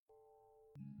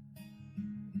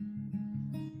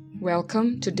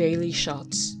Welcome to Daily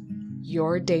Shots,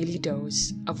 your daily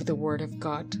dose of the Word of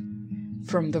God,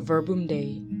 from the Verbum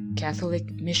Dei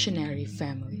Catholic Missionary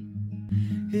Family.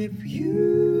 If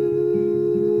you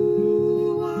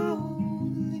are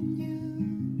only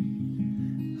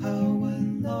knew how I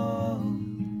long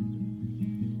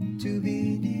to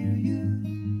be near you,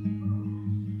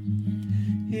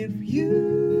 if you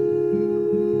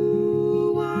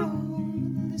are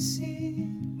only see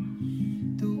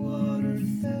the water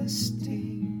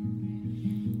thirsty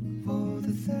for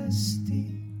the thirsty.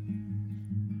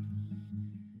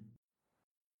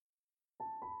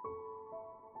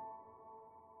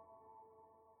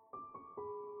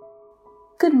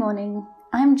 Good morning,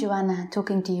 I'm Joanna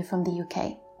talking to you from the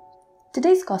UK.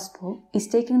 Today's Gospel is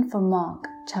taken from Mark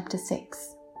chapter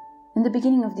 6. In the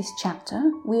beginning of this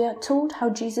chapter, we are told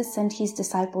how Jesus sent his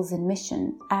disciples in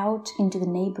mission out into the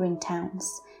neighboring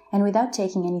towns and without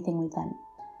taking anything with them.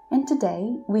 And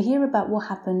today we hear about what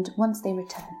happened once they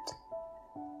returned.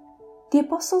 The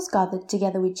apostles gathered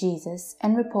together with Jesus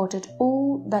and reported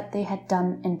all that they had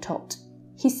done and taught.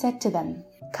 He said to them,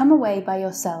 "Come away by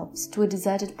yourselves to a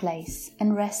deserted place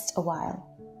and rest a while."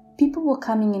 People were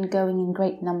coming and going in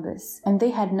great numbers, and they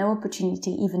had no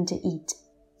opportunity even to eat.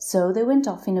 So they went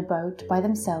off in a boat by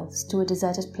themselves to a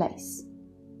deserted place.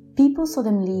 People saw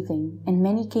them leaving, and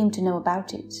many came to know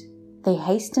about it. They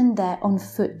hastened there on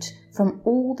foot from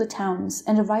all the towns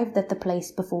and arrived at the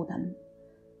place before them.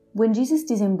 When Jesus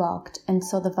disembarked and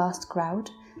saw the vast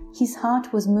crowd, his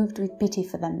heart was moved with pity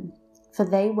for them, for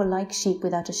they were like sheep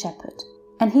without a shepherd,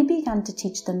 and he began to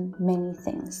teach them many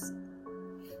things.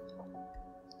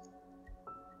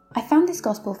 I found this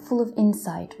gospel full of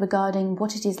insight regarding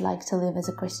what it is like to live as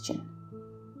a Christian.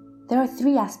 There are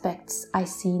three aspects I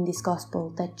see in this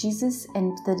gospel that Jesus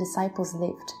and the disciples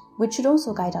lived, which should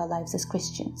also guide our lives as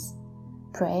Christians: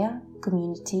 prayer,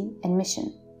 community, and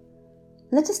mission.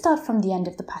 Let us start from the end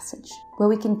of the passage, where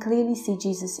we can clearly see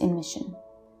Jesus in mission.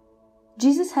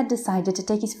 Jesus had decided to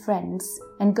take his friends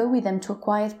and go with them to a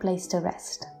quiet place to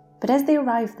rest. But as they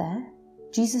arrived there,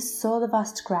 Jesus saw the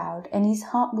vast crowd and his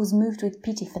heart was moved with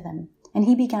pity for them, and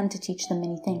he began to teach them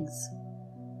many things.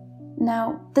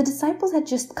 Now, the disciples had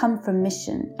just come from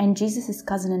mission, and Jesus'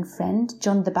 cousin and friend,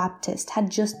 John the Baptist, had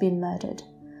just been murdered.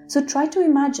 So try to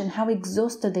imagine how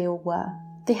exhausted they all were.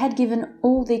 They had given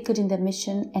all they could in their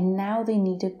mission, and now they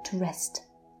needed to rest.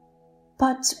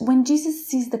 But when Jesus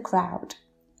sees the crowd,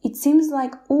 it seems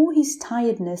like all his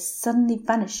tiredness suddenly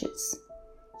vanishes.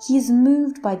 He is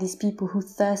moved by these people who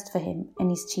thirst for him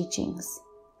and his teachings.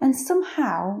 And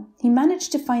somehow, he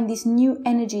managed to find this new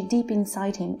energy deep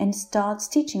inside him and starts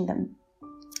teaching them.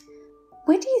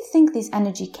 Where do you think this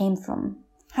energy came from?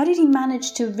 How did he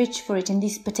manage to reach for it in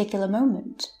this particular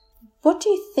moment? What do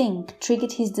you think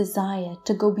triggered his desire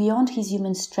to go beyond his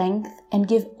human strength and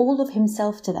give all of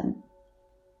himself to them?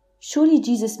 Surely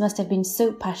Jesus must have been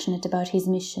so passionate about his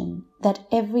mission that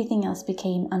everything else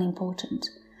became unimportant.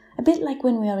 A bit like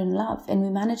when we are in love and we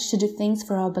manage to do things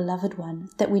for our beloved one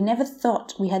that we never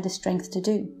thought we had the strength to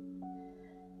do.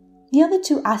 The other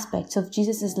two aspects of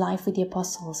Jesus' life with the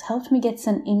apostles helped me get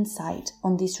some insight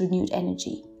on this renewed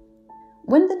energy.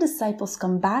 When the disciples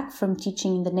come back from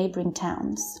teaching in the neighboring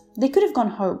towns, they could have gone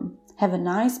home, have a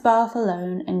nice bath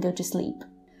alone and go to sleep.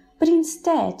 But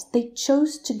instead, they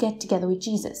chose to get together with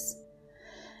Jesus.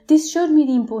 This showed me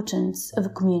the importance of a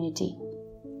community.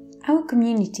 Our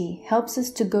community helps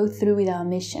us to go through with our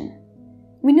mission.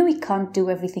 We know we can't do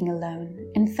everything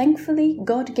alone, and thankfully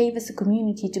God gave us a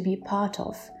community to be a part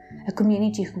of, a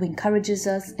community who encourages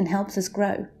us and helps us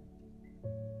grow.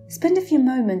 Spend a few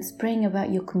moments praying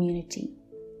about your community.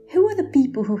 Who are the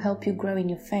people who help you grow in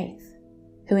your faith?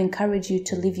 Who encourage you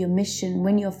to live your mission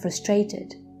when you're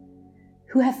frustrated?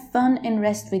 Who have fun and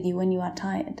rest with you when you are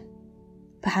tired?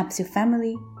 Perhaps your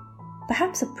family,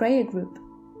 perhaps a prayer group.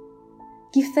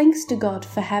 Give thanks to God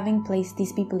for having placed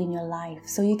these people in your life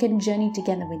so you can journey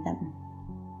together with them.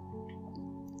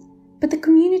 But the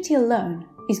community alone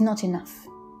is not enough.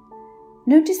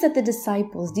 Notice that the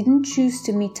disciples didn't choose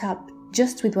to meet up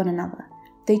just with one another.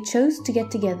 They chose to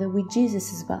get together with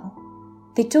Jesus as well.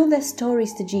 They told their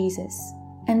stories to Jesus,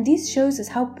 and this shows us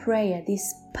how prayer,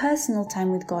 this personal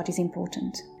time with God, is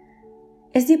important.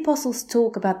 As the apostles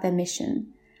talk about their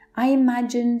mission, I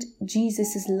imagined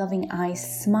Jesus' loving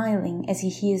eyes smiling as he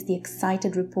hears the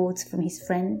excited reports from his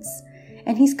friends,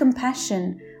 and his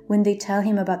compassion when they tell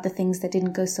him about the things that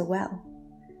didn't go so well.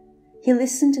 He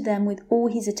listened to them with all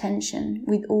his attention,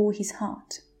 with all his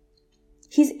heart.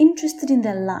 He's interested in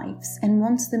their lives and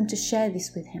wants them to share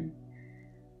this with him.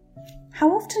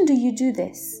 How often do you do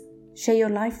this? Share your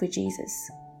life with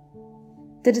Jesus.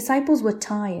 The disciples were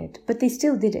tired, but they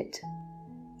still did it.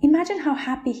 In Imagine how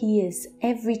happy he is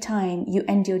every time you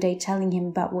end your day telling him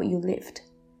about what you lived.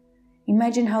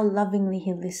 Imagine how lovingly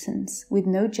he listens, with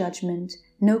no judgment,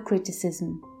 no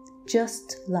criticism,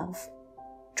 just love.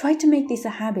 Try to make this a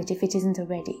habit if it isn't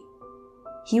already.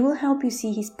 He will help you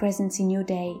see his presence in your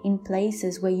day in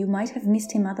places where you might have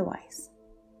missed him otherwise.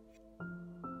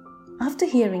 After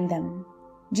hearing them,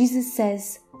 Jesus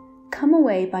says, "Come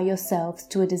away by yourselves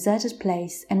to a deserted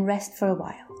place and rest for a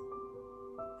while."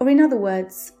 Or in other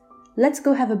words, let's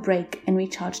go have a break and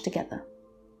recharge together.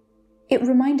 It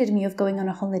reminded me of going on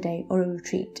a holiday or a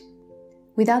retreat.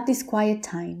 Without this quiet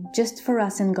time, just for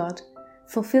us and God,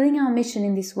 fulfilling our mission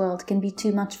in this world can be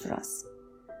too much for us.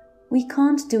 We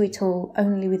can't do it all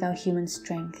only with our human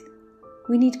strength.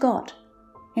 We need God.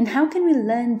 And how can we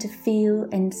learn to feel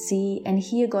and see and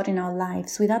hear God in our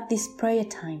lives without this prayer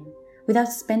time,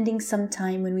 without spending some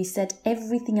time when we set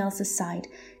everything else aside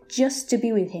just to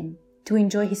be with Him, to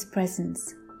enjoy His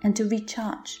presence, and to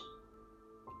recharge?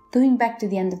 Going back to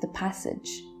the end of the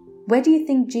passage, where do you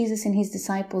think Jesus and His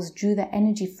disciples drew their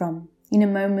energy from in a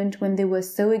moment when they were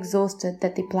so exhausted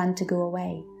that they planned to go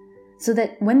away, so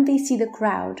that when they see the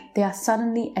crowd, they are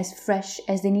suddenly as fresh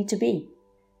as they need to be?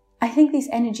 I think this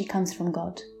energy comes from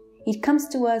God. It comes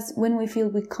to us when we feel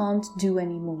we can't do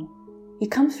anymore. It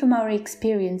comes from our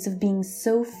experience of being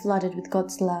so flooded with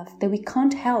God's love that we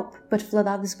can't help but flood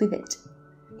others with it.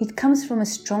 It comes from a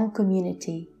strong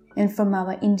community and from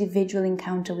our individual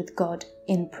encounter with God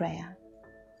in prayer.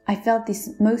 I felt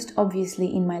this most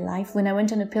obviously in my life when I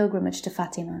went on a pilgrimage to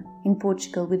Fatima in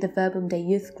Portugal with the Verbum Day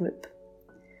youth group.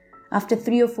 After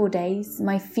 3 or 4 days,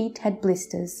 my feet had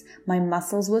blisters, my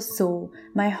muscles were sore,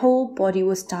 my whole body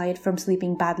was tired from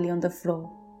sleeping badly on the floor.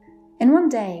 And one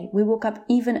day, we woke up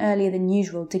even earlier than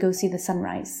usual to go see the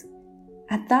sunrise.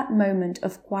 At that moment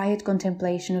of quiet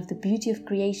contemplation of the beauty of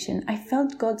creation, I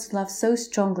felt God's love so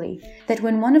strongly that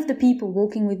when one of the people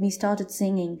walking with me started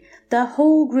singing, the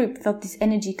whole group felt this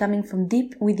energy coming from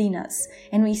deep within us,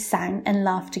 and we sang and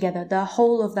laughed together the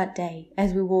whole of that day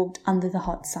as we walked under the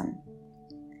hot sun.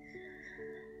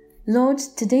 Lord,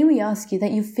 today we ask you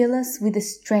that you fill us with the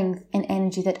strength and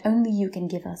energy that only you can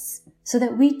give us, so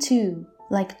that we too,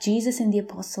 like Jesus and the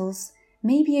apostles,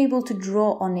 may be able to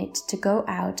draw on it to go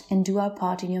out and do our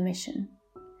part in your mission.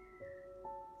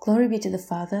 Glory be to the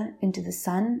Father, and to the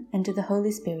Son, and to the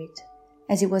Holy Spirit,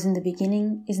 as it was in the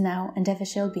beginning, is now, and ever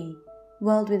shall be,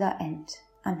 world without end.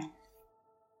 Amen.